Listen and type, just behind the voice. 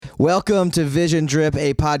Welcome to Vision Drip,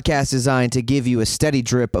 a podcast designed to give you a steady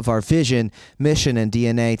drip of our vision, mission, and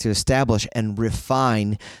DNA to establish and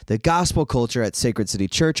refine the gospel culture at Sacred City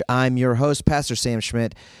Church. I'm your host, Pastor Sam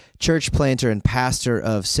Schmidt, church planter and pastor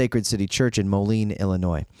of Sacred City Church in Moline,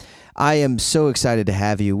 Illinois. I am so excited to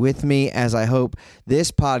have you with me as I hope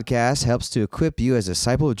this podcast helps to equip you as a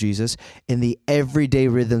disciple of Jesus in the everyday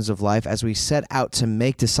rhythms of life as we set out to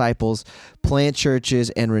make disciples, plant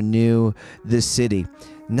churches, and renew the city.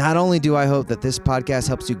 Not only do I hope that this podcast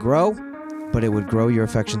helps you grow, but it would grow your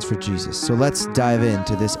affections for Jesus. So let's dive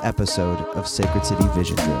into this episode of Sacred City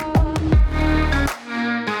Vision Drip.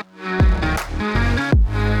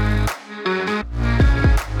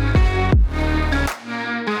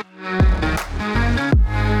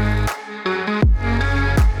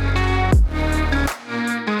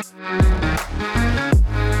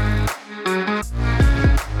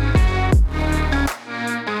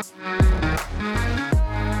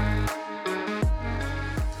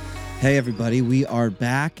 Hey everybody, we are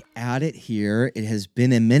back at it here. It has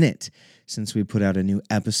been a minute since we put out a new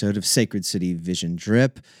episode of Sacred City Vision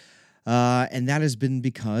Drip, and that has been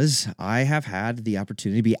because I have had the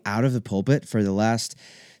opportunity to be out of the pulpit for the last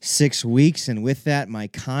 6 weeks, and with that, my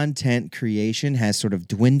content creation has sort of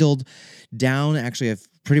dwindled down. Actually, I've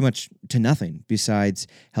pretty much to nothing besides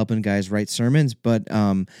helping guys write sermons, but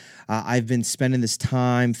I've been spending this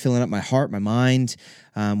time filling up my heart, my mind,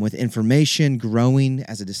 with information, growing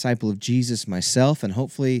as a disciple of Jesus myself, and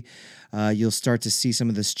hopefully you'll start to see some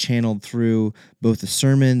of this channeled through both the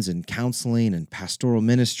sermons and counseling and pastoral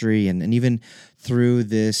ministry and even through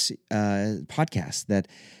this podcast that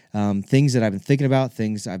things that I've been thinking about,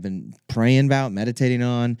 things I've been praying about, meditating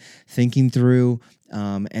on, thinking through,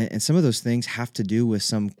 and some of those things have to do with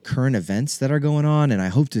some current events that are going on, and I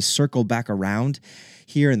hope to circle back around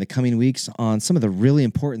here in the coming weeks on some of the really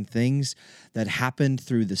important things that happened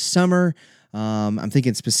through the summer. I'm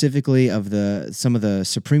thinking specifically of some of the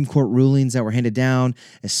Supreme Court rulings that were handed down,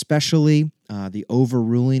 especially the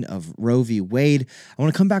overruling of Roe v. Wade. I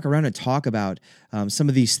want to come back around and talk about some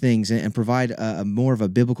of these things and provide a more of a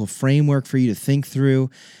biblical framework for you to think through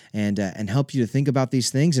and help you to think about these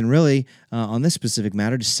things, and really on this specific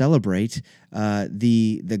matter to celebrate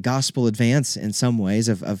the gospel advance in some ways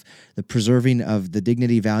of the preserving of the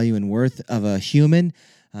dignity, value, and worth of a human,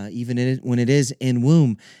 even when it is in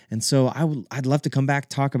womb. And so I'd love to come back,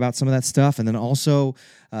 talk about some of that stuff, and then also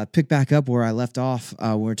pick back up where I left off.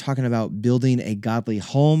 We're talking about building a godly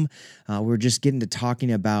home. We're just getting to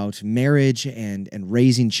talking about marriage and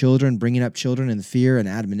raising children, bringing up children in the fear and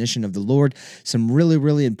admonition of the Lord. Some really,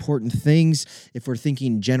 really important things if we're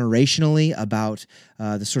thinking generationally about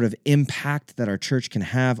the sort of impact that our church can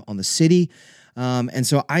have on the city. And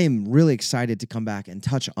so I am really excited to come back and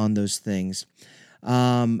touch on those things.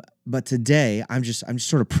 But today I'm just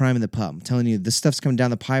sort of priming the pump. I'm telling you, this stuff's coming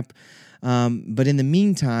down the pipe. But in the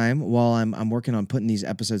meantime, while I'm working on putting these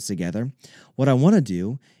episodes together, what I want to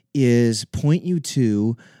do is point you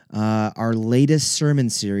to our latest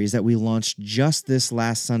sermon series that we launched just this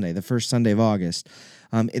last Sunday, the first Sunday of August.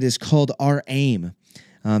 It is called Our Aim.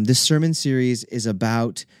 This sermon series is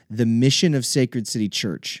about the mission of Sacred City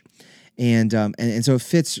Church. And so it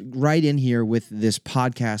fits right in here with this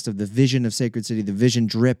podcast of the vision of Sacred City, the vision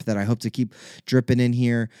drip that I hope to keep dripping in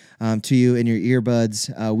here to you in your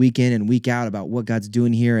earbuds week in and week out about what God's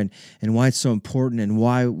doing here and why it's so important and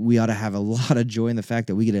why we ought to have a lot of joy in the fact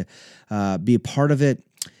that we get to be a part of it.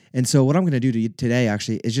 And so what I'm going to do today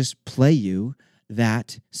actually is just play you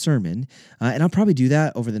that sermon. And I'll probably do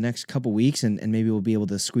that over the next couple weeks, and maybe we'll be able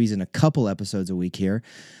to squeeze in a couple episodes a week here.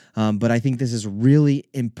 But I think this is really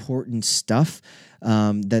important stuff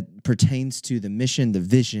that pertains to the mission, the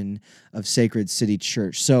vision of Sacred City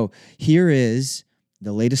Church. So here is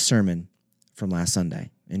the latest sermon from last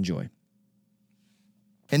Sunday. Enjoy.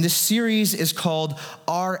 And this series is called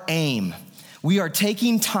Our Aim. We are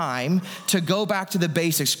taking time to go back to the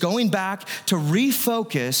basics, going back to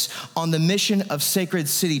refocus on the mission of Sacred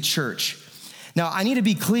City Church. Now, I need to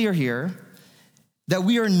be clear here that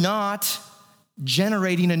we are not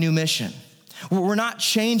generating a new mission. We're not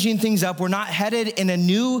changing things up. We're not headed in a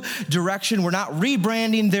new direction. We're not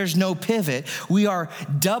rebranding. There's no pivot. We are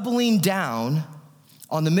doubling down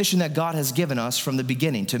on the mission that God has given us from the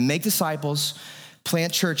beginning, to make disciples,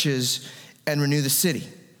 plant churches, and renew the city.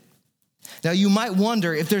 Now, you might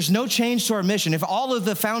wonder, if there's no change to our mission, if all of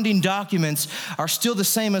the founding documents are still the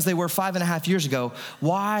same as they were 5.5 years ago,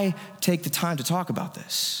 why take the time to talk about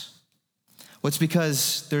this? Well, it's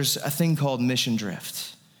because there's a thing called mission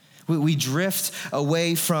drift. We drift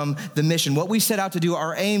away from the mission. What we set out to do,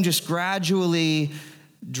 our aim just gradually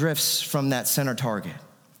drifts from that center target.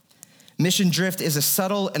 Mission drift is a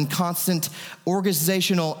subtle and constant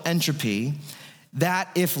organizational entropy that,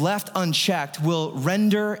 if left unchecked, will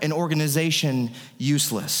render an organization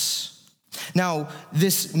useless. Now,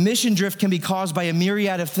 this mission drift can be caused by a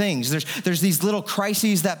myriad of things. There's these little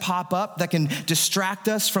crises that pop up that can distract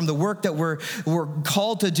us from the work that we're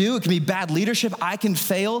called to do. It can be bad leadership. I can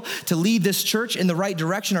fail to lead this church in the right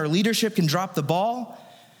direction. Our leadership can drop the ball.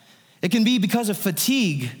 It can be because of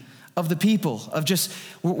fatigue of the people, of just,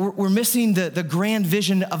 we're missing the grand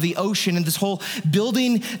vision of the ocean, and this whole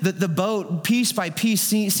building the boat piece by piece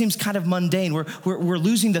seems kind of mundane. We're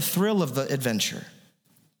losing the thrill of the adventure.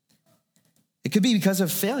 It could be because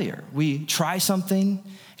of failure. We try something,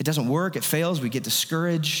 it doesn't work, it fails, we get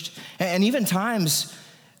discouraged. And even times,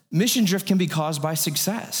 mission drift can be caused by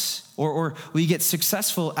success, or we get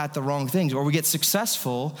successful at the wrong things, or we get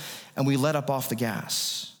successful and we let up off the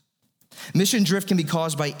gas. Mission drift can be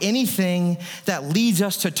caused by anything that leads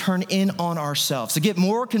us to turn in on ourselves, to get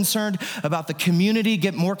more concerned about the community,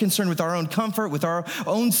 get more concerned with our own comfort, with our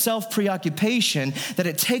own self-preoccupation, that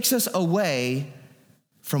it takes us away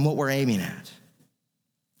from what we're aiming at.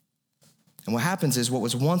 And what happens is what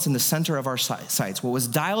was once in the center of our sights, what was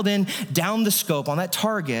dialed in down the scope on that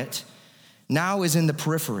target, now is in the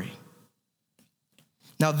periphery.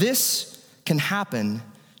 Now, this can happen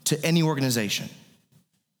to any organization.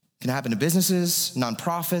 It can happen to businesses,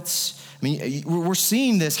 nonprofits. I mean, we're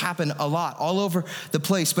seeing this happen a lot all over the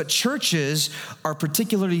place, but churches are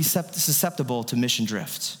particularly susceptible to mission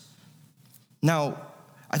drift. Now,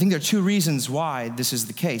 I think there are two reasons why this is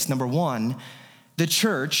the case. Number one, the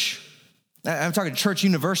church, I'm talking church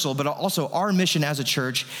universal, but also our mission as a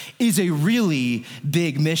church is a really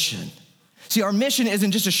big mission. See, our mission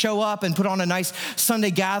isn't just to show up and put on a nice Sunday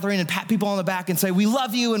gathering and pat people on the back and say, we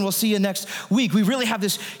love you and we'll see you next week. We really have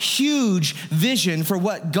this huge vision for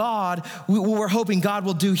what we're hoping God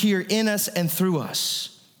will do here in us and through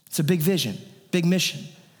us. It's a big vision, big mission.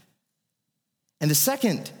 And the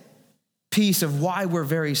second piece of why we're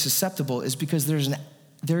very susceptible is because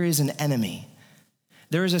there is an enemy.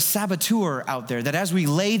 There is a saboteur out there that as we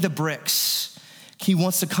lay the bricks, he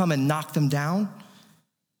wants to come and knock them down.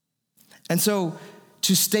 And so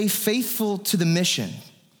to stay faithful to the mission,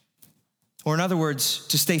 or in other words,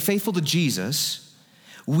 to stay faithful to Jesus,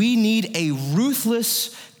 we need a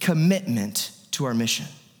ruthless commitment to our mission.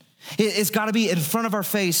 It's got to be in front of our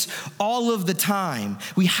face all of the time.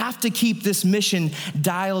 We have to keep this mission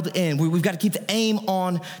dialed in. We've got to keep the aim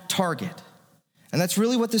on target. And that's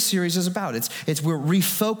really what this series is about. It's we're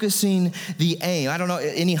refocusing the aim. I don't know,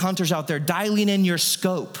 any hunters out there, dialing in your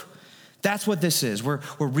scope. That's what this is. We're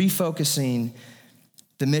refocusing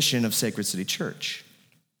the mission of Sacred City Church.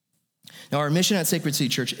 Now, our mission at Sacred City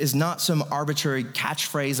Church is not some arbitrary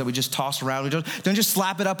catchphrase that we just toss around. We don't just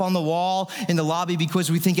slap it up on the wall in the lobby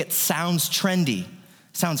because we think it sounds trendy,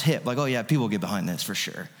 sounds hip, like, oh yeah, people will get behind this for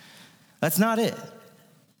sure. That's not it.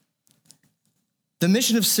 The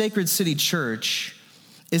mission of Sacred City Church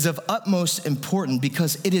is of utmost importance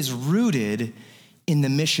because it is rooted in the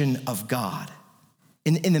mission of God,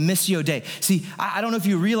 in the Missio Dei. See, I don't know if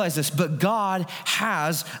you realize this, but God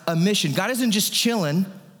has a mission. God isn't just chilling.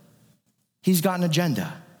 He's got an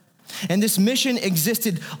agenda. And this mission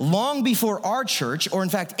existed long before our church, or in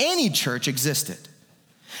fact, any church existed.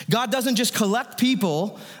 God doesn't just collect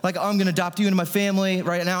people like, oh, I'm going to adopt you into my family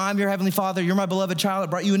right now. I'm your heavenly Father. You're my beloved child. I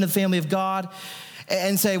brought you into the family of God.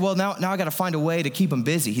 And say, well, now I got to find a way to keep them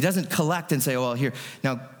busy. He doesn't collect and say, well, here,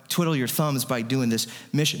 now twiddle your thumbs by doing this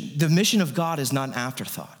mission. The mission of God is not an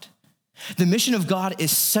afterthought. The mission of God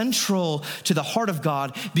is central to the heart of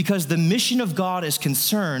God because the mission of God is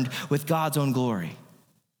concerned with God's own glory.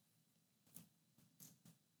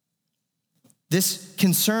 This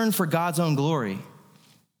concern for God's own glory,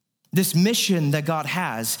 this mission that God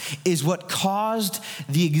has, is what caused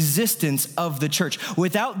the existence of the church.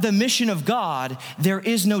 Without the mission of God, there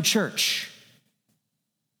is no church.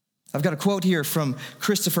 I've got a quote here from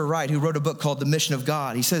Christopher Wright, who wrote a book called The Mission of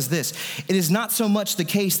God. He says this: "It is not so much the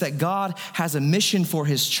case that God has a mission for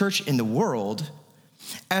his church in the world,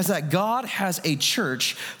 as that God has a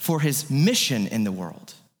church for his mission in the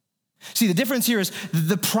world." See, the difference here is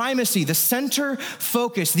the primacy, the center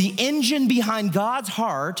focus, the engine behind God's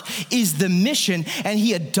heart is the mission, and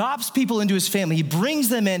he adopts people into his family. He brings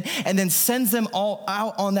them in and then sends them all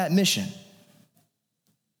out on that mission.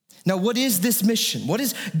 Now, what is this mission? What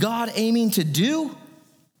is God aiming to do?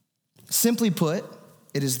 Simply put,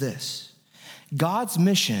 it is this: God's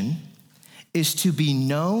mission is to be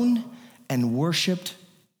known and worshiped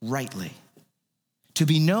rightly. To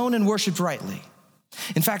be known and worshiped rightly.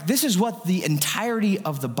 In fact, this is what the entirety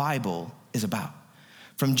of the Bible is about.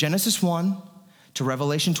 From Genesis 1 to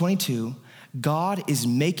Revelation 22, God is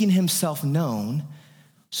making himself known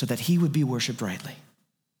so that he would be worshiped rightly.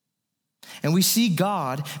 And we see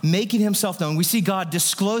God making himself known. We see God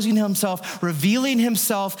disclosing himself, revealing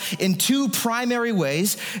himself in two primary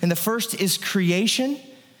ways. And the first is creation.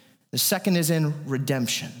 The second is in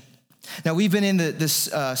redemption. Now, we've been in this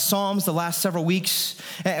Psalms the last several weeks,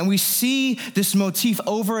 and we see this motif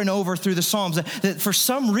over and over through the Psalms, that for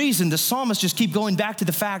some reason, the psalmists just keep going back to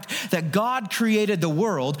the fact that God created the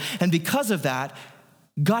world, and because of that,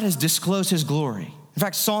 God has disclosed his glory. In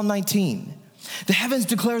fact, Psalm 19, the heavens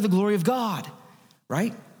declare the glory of God,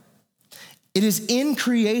 right? It is in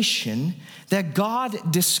creation that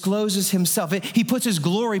God discloses himself. He puts his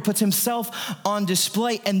glory, puts himself on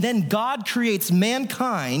display, and then God creates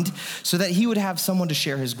mankind so that he would have someone to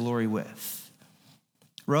share his glory with.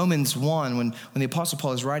 Romans 1, when the Apostle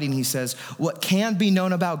Paul is writing, he says, what can be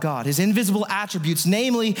known about God, his invisible attributes,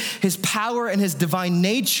 namely his power and his divine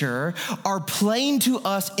nature, are plain to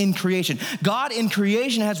us in creation. God in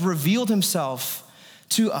creation has revealed himself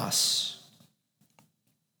to us.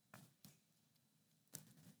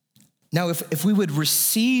 Now, if we would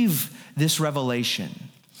receive this revelation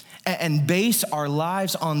and base our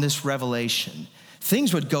lives on this revelation,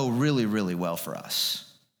 things would go really, really well for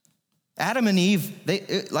us. Adam and Eve,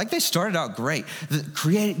 they started out great.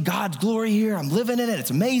 Created God's glory here. I'm living in it.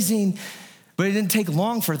 It's amazing. But it didn't take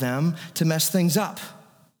long for them to mess things up.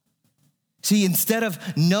 See, instead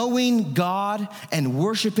of knowing God and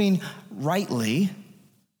worshiping rightly,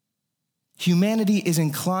 humanity is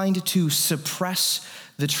inclined to suppress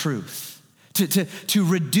the truth, to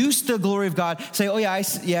reduce the glory of God. Say, oh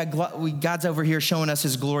yeah, God's over here showing us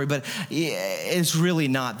his glory, but it's really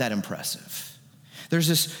not that impressive. There's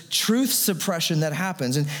this truth suppression that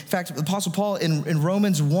happens. In fact, the Apostle Paul in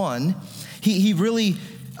Romans 1, he really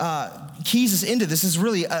keys us into this. This is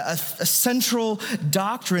really a central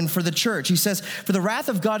doctrine for the church. He says, for the wrath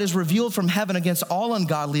of God is revealed from heaven against all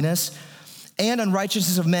ungodliness and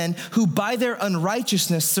unrighteousness of men who by their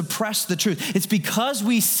unrighteousness suppress the truth. It's because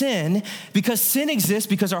we sin, because sin exists,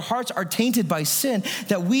 because our hearts are tainted by sin,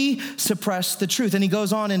 that we suppress the truth. And he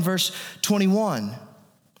goes on in verse 21.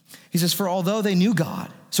 He says, for although they knew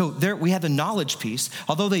God, so there we have the knowledge piece.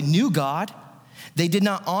 Although they knew God, they did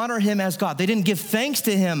not honor him as God. They didn't give thanks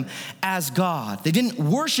to him as God. They didn't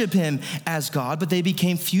worship him as God, but they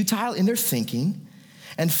became futile in their thinking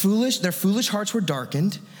and foolish. Their foolish hearts were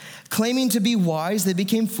darkened. Claiming to be wise, they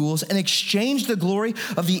became fools and exchanged the glory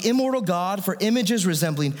of the immortal God for images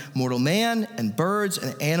resembling mortal man and birds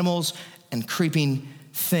and animals and creeping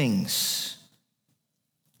things.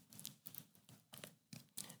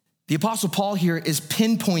 The Apostle Paul here is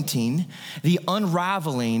pinpointing the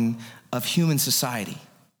unraveling of human society.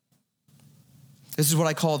 This is what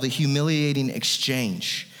I call the humiliating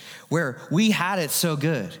exchange, where we had it so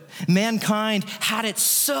good. Mankind had it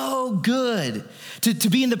so good to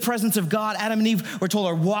be in the presence of God. Adam and Eve, we're told,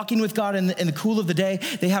 are walking with God in the cool of the day.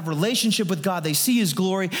 They have relationship with God. They see his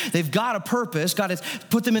glory. They've got a purpose. God has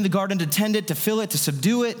put them in the garden to tend it, to fill it, to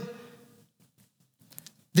subdue it.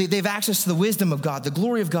 They've access to the wisdom of God, the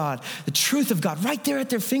glory of God, the truth of God right there at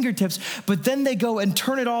their fingertips, but then they go and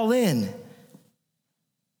turn it all in.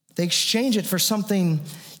 They exchange it for something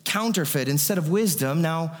counterfeit. Instead of wisdom,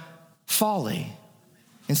 now folly.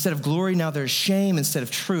 Instead of glory, now there's shame. Instead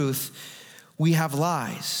of truth, we have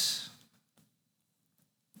lies.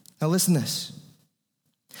 Now listen to this.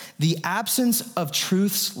 The absence of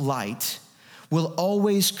truth's light will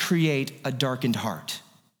always create a darkened heart.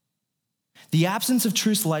 The absence of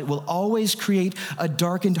truth's light will always create a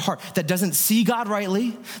darkened heart that doesn't see God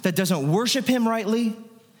rightly, that doesn't worship him rightly.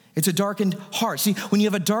 It's a darkened heart. See, when you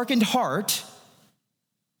have a darkened heart,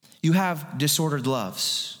 you have disordered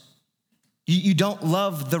loves. You don't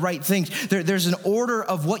love the right things. There's an order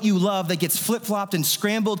of what you love that gets flip-flopped and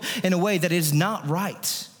scrambled in a way that is not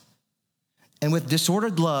right. And with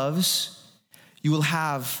disordered loves, you will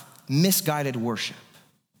have misguided worship.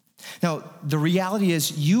 Now, the reality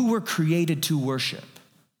is you were created to worship.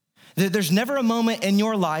 There's never a moment in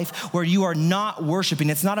your life where you are not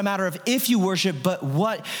worshiping. It's not a matter of if you worship, but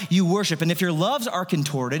what you worship. And if your loves are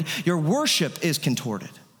contorted, your worship is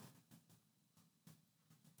contorted.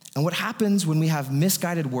 And what happens when we have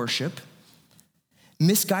misguided worship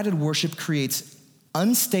creates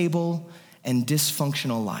unstable and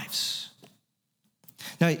dysfunctional lives.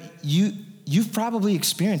 Now, you've probably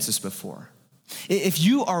experienced this before. If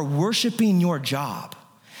you are worshiping your job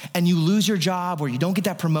and you lose your job or you don't get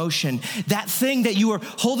that promotion, that thing that you were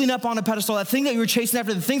holding up on a pedestal, that thing that you were chasing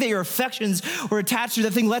after, the thing that your affections were attached to,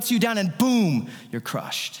 that thing lets you down and boom, you're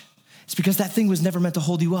crushed. It's because that thing was never meant to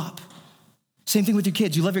hold you up. Same thing with your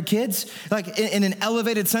kids. You love your kids, like in an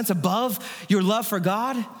elevated sense above your love for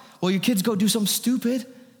God. Well, your kids go do something stupid,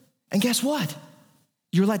 and guess what?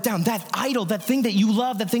 You're let down. That idol, that thing that you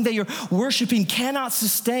love, that thing that you're worshiping cannot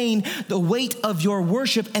sustain the weight of your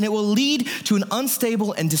worship, and it will lead to an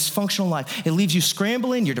unstable and dysfunctional life. It leaves you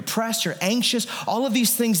scrambling, you're depressed, you're anxious. All of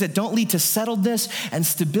these things that don't lead to settledness and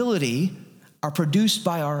stability are produced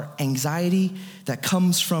by our anxiety that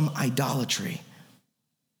comes from idolatry.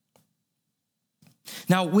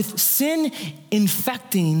 Now, with sin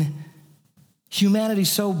infecting humanity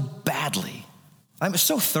so badly,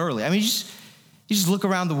 so thoroughly, you just look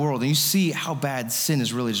around the world and you see how bad sin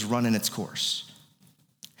is really just running its course.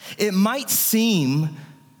 It might seem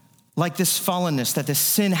like this fallenness, that this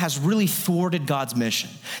sin has really thwarted God's mission.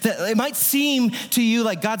 That it might seem to you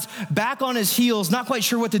like God's back on his heels, not quite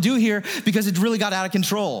sure what to do here because it really got out of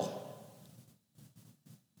control.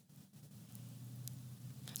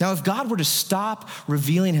 Now, if God were to stop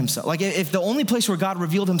revealing himself, like if the only place where God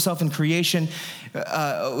revealed himself in creation,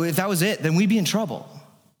 if that was it, then we'd be in trouble.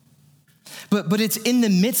 But it's in the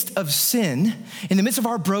midst of sin, in the midst of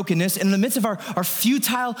our brokenness, in the midst of our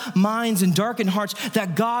futile minds and darkened hearts,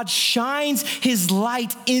 that God shines his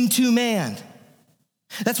light into man.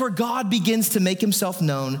 That's where God begins to make himself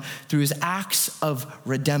known through his acts of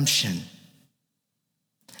redemption.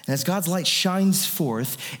 And as God's light shines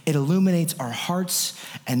forth, it illuminates our hearts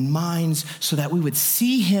and minds so that we would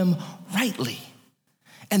see him rightly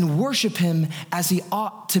and worship him as he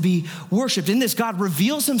ought to be worshiped. In this, God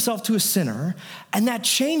reveals himself to a sinner, and that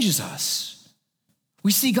changes us.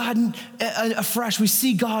 We see God afresh. We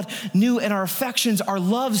see God new, and our affections, our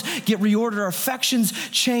loves get reordered. Our affections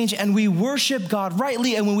change, and we worship God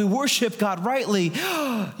rightly. And when we worship God rightly,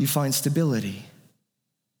 you find stability.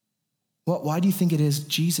 Why do you think it is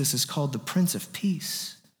Jesus is called the Prince of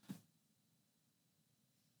Peace?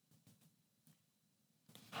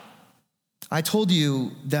 I told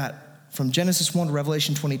you that from Genesis 1 to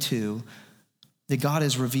Revelation 22, that God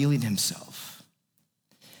is revealing himself.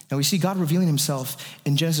 Now we see God revealing himself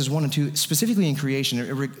in Genesis 1 and 2, specifically in creation.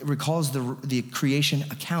 It recalls the creation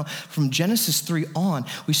account. From Genesis 3 on,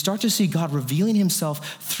 we start to see God revealing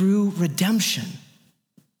himself through redemption.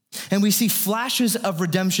 And we see flashes of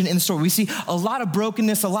redemption in the story. We see a lot of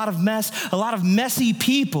brokenness, a lot of mess, a lot of messy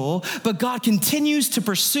people, but God continues to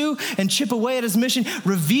pursue and chip away at his mission,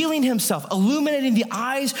 revealing himself, illuminating the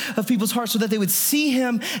eyes of people's hearts so that they would see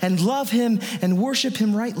him and love him and worship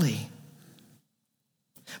him rightly.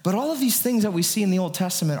 But all of these things that we see in the Old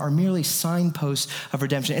Testament are merely signposts of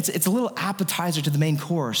redemption. It's a little appetizer to the main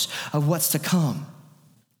course of what's to come.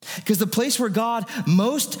 Because the place where God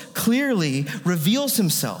most clearly reveals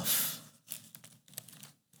himself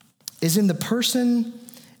is in the person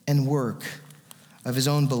and work of his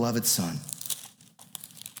own beloved Son.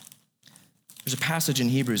 There's a passage in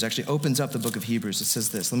Hebrews, actually opens up the book of Hebrews. It says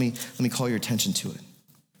this. Let me call your attention to it.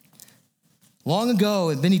 Long ago,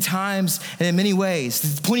 at many times and in many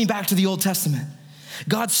ways, pointing back to the Old Testament,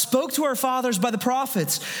 God spoke to our fathers by the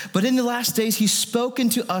prophets, but in the last days he's spoken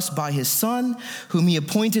to us by his Son, whom he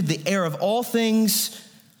appointed the heir of all things,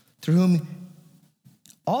 through whom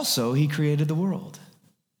also he created the world.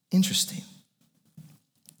 Interesting.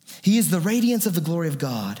 He is the radiance of the glory of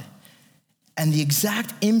God and the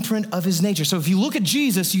exact imprint of his nature. So if you look at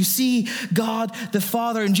Jesus, you see God the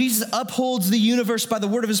Father, and Jesus upholds the universe by the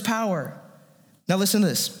word of his power. Now listen to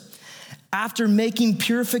this. After making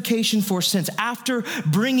purification for sins, after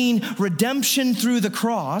bringing redemption through the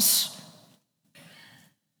cross,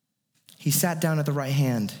 he sat down at the right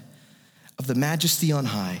hand of the Majesty on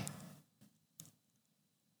high.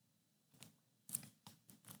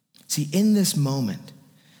 See, in this moment,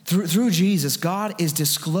 through Jesus, God is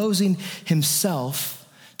disclosing himself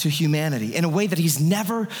to humanity in a way that he's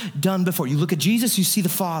never done before. You look at Jesus, you see the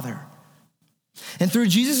Father. And through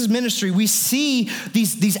Jesus' ministry, we see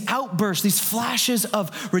these outbursts, these flashes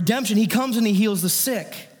of redemption. He comes and he heals the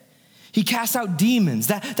sick. He casts out demons,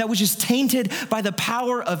 that which is tainted by the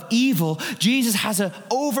power of evil. Jesus has an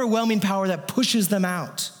overwhelming power that pushes them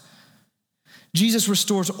out. Jesus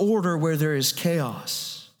restores order where there is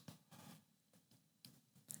chaos.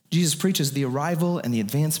 Jesus preaches the arrival and the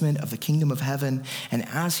advancement of the kingdom of heaven. And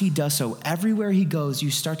as he does so, everywhere he goes, you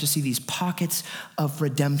start to see these pockets of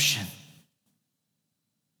redemption.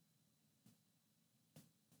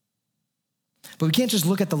 But we can't just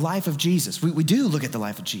look at the life of Jesus. We do look at the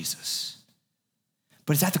life of Jesus.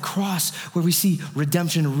 But it's at the cross where we see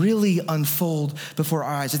redemption really unfold before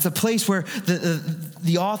our eyes. It's a place where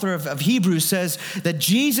the author of Hebrews says that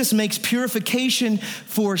Jesus makes purification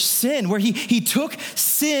for sin, where he took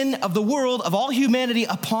sin of the world, of all humanity,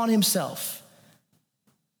 upon himself.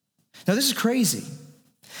 Now, this is crazy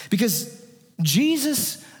because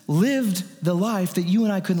Jesus lived the life that you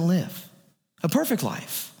and I couldn't live, a perfect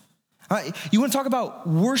life. You want to talk about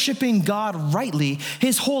worshiping God rightly?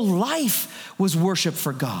 His whole life was worship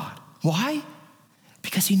for God. Why?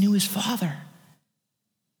 Because he knew his Father.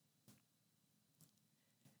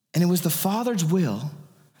 And it was the Father's will.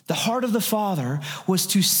 The heart of the Father was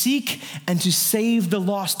to seek and to save the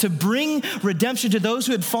lost, to bring redemption to those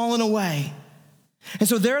who had fallen away. And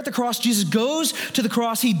so there at the cross, Jesus goes to the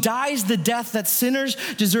cross. He dies the death that sinners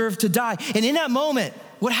deserve to die. And in that moment,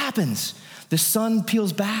 what happens? The sun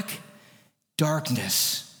peels back,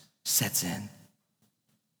 darkness sets in.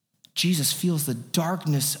 Jesus feels the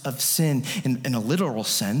darkness of sin in a literal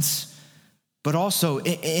sense, but also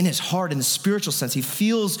in his heart, in the spiritual sense. He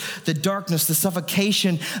feels the darkness, the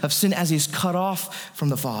suffocation of sin as he's cut off from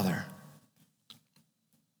the Father.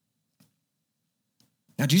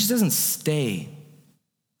 Now, Jesus doesn't stay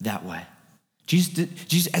that way.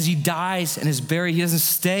 Jesus, as he dies and is buried, he doesn't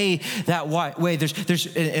stay that way.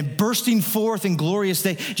 There's a bursting forth in glorious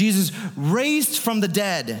day. Jesus raised from the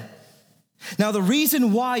dead. Now, the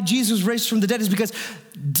reason why Jesus was raised from the dead is because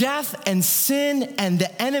death and sin and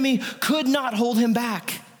the enemy could not hold him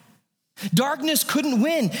back. Darkness couldn't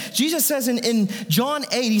win. Jesus says in John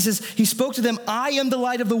 8, he spoke to them, I am the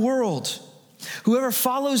light of the world. Whoever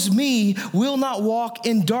follows me will not walk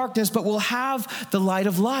in darkness, but will have the light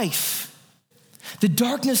of life. The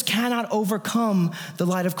darkness cannot overcome the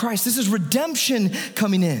light of Christ. This is redemption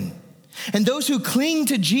coming in. And those who cling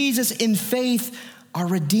to Jesus in faith are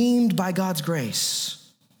redeemed by God's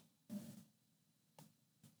grace.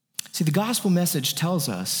 See, the gospel message tells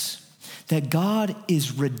us that God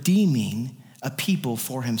is redeeming a people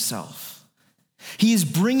for himself. He is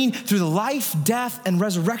bringing, through the life, death, and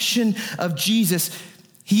resurrection of Jesus,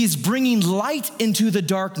 he is bringing light into the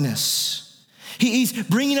darkness. He's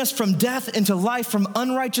bringing us from death into life, from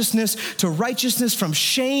unrighteousness to righteousness, from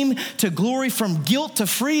shame to glory, from guilt to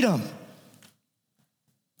freedom.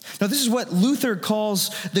 Now, this is what Luther calls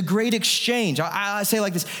the great exchange. I say it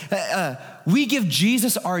like this, we give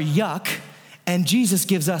Jesus our yuck, and Jesus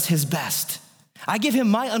gives us his best. I give him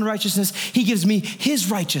my unrighteousness, he gives me his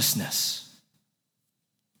righteousness.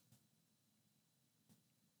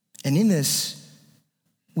 And in this,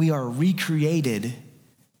 we are recreated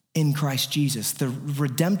in Christ Jesus. The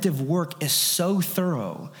redemptive work is so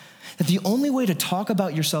thorough that the only way to talk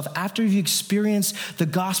about yourself after you've experienced the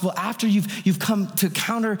gospel, after you've come to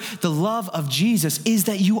encounter the love of Jesus, is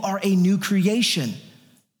that you are a new creation.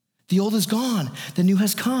 The old is gone, the new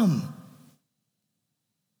has come.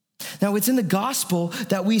 Now, it's in the gospel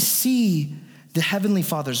that we see the Heavenly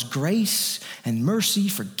Father's grace and mercy,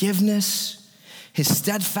 forgiveness, his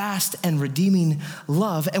steadfast and redeeming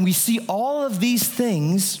love. And we see all of these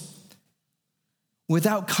things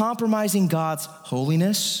without compromising God's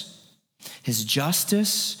holiness, his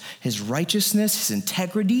justice, his righteousness, his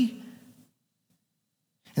integrity.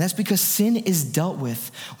 And that's because sin is dealt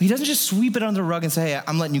with. He doesn't just sweep it under the rug and say, hey,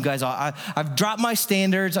 I'm letting you guys off. I've dropped my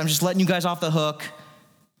standards. I'm just letting you guys off the hook.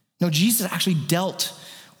 No, Jesus actually dealt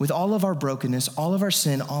with all of our brokenness, all of our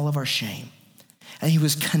sin, all of our shame. And he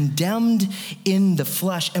was condemned in the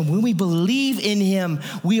flesh. And when we believe in him,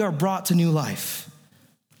 we are brought to new life.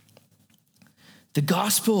 The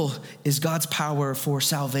gospel is God's power for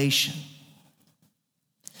salvation.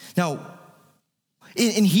 Now,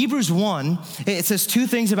 in Hebrews 1, it says two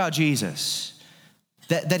things about Jesus.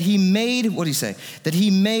 That he made, what did he say? That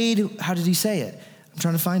he made, how did he say it? I'm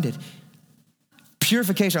trying to find it.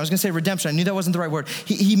 Purification. I was going to say redemption. I knew that wasn't the right word.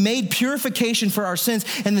 He made purification for our sins.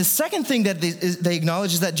 And the second thing that they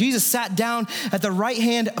acknowledge is that Jesus sat down at the right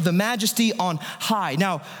hand of the majesty on high.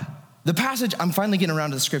 Now, the passage, I'm finally getting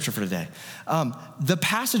around to the scripture for today. The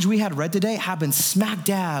passage we had read today happened smack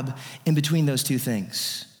dab in between those two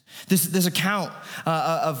things. This account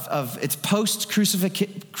of its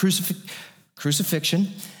post-crucifixion.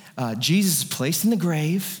 Jesus is placed in the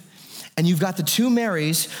grave. And you've got the two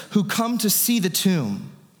Marys who come to see the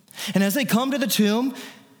tomb. And as they come to the tomb,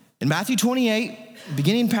 in Matthew 28,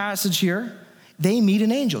 beginning passage here, they meet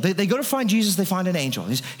an angel. They go to find Jesus, they find an angel.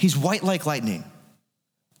 He's white like lightning.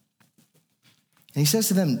 And he says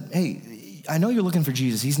to them, hey, I know you're looking for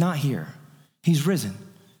Jesus. He's not here. He's risen.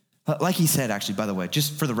 Like he said, actually, by the way,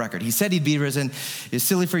 just for the record, he said he'd be risen. It's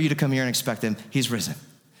silly for you to come here and expect him. He's risen.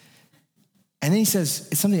 And then he says,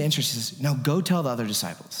 it's something interesting. He says, now go tell the other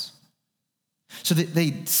disciples. So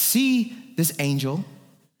they see this angel.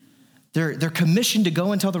 They're commissioned to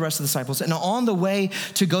go and tell the rest of the disciples. And on the way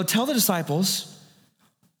to go tell the disciples,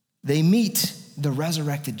 they meet the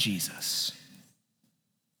resurrected Jesus.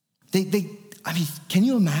 Can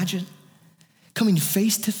you imagine? coming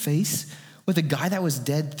face to face with a guy that was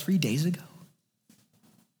dead 3 days ago.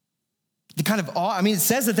 The kind of awe, it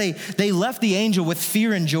says that they left the angel with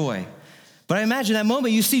fear and joy. But I imagine that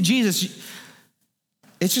moment you see Jesus,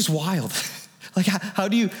 it's just wild. Like, how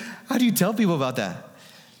do you tell people about that?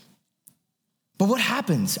 But what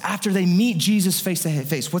happens after they meet Jesus face to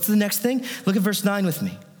face? What's the next thing? Look at verse 9 with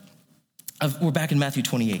me. We're back in Matthew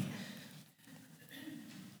 28.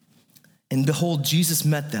 And behold, Jesus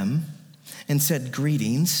met them and said,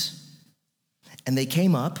 "Greetings." And they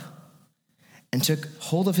came up and took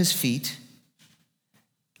hold of his feet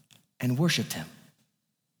and worshiped him.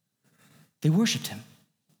 They worshiped him.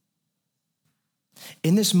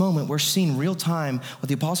 In this moment, we're seeing real time what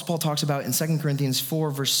the Apostle Paul talks about in 2 Corinthians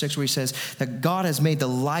 4, verse 6, where he says that God has made the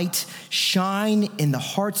light shine in the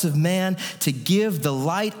hearts of man to give the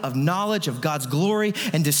light of knowledge of God's glory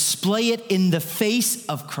and display it in the face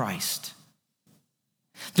of Christ.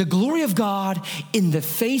 The glory of God in the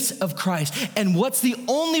face of Christ. And what's the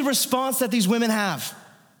only response that these women have?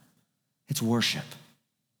 It's worship.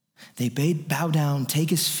 They bow down,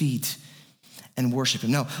 take his feet, and worship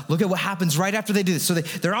him. Now, look at what happens right after they do this. So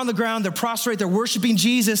they're on the ground, they're prostrate, they're worshiping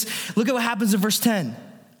Jesus. Look at what happens in verse 10.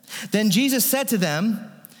 Then Jesus said to them,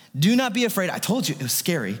 "Do not be afraid." I told you, it was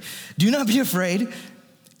scary. "Do not be afraid.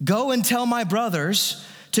 Go and tell my brothers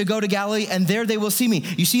to go to Galilee, and there they will see me."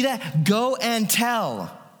 You see that? Go and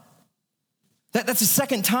tell. That's the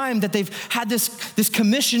second time that they've had this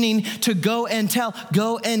commissioning to go and tell.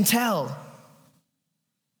 Go and tell.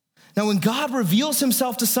 Now, when God reveals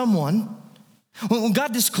himself to someone, when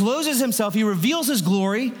God discloses himself, he reveals his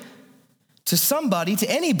glory to somebody, to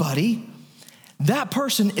anybody, that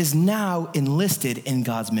person is now enlisted in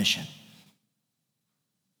God's mission.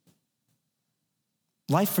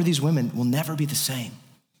 Life for these women will never be the same.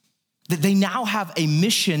 They now have a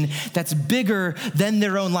mission that's bigger than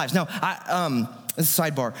their own lives. Now,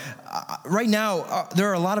 sidebar. Right now, there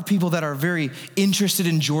are a lot of people that are very interested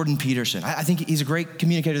in Jordan Peterson. I think he's a great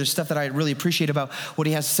communicator. There's stuff that I really appreciate about what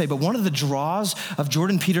he has to say. But one of the draws of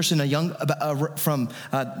Jordan Peterson, that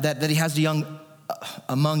he has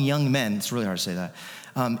among young men, it's really hard to say that,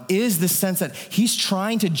 is the sense that he's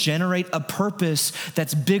trying to generate a purpose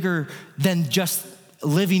that's bigger than just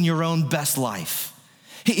living your own best life.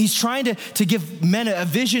 He's trying to give men a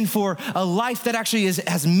vision for a life that actually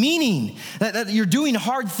has meaning, that you're doing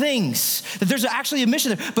hard things, that there's actually a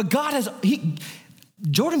mission there. But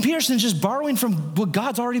Jordan Peterson is just borrowing from what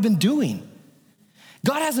God's already been doing.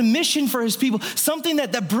 God has a mission for his people, something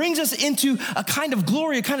that brings us into a kind of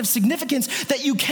glory, a kind of significance that you can't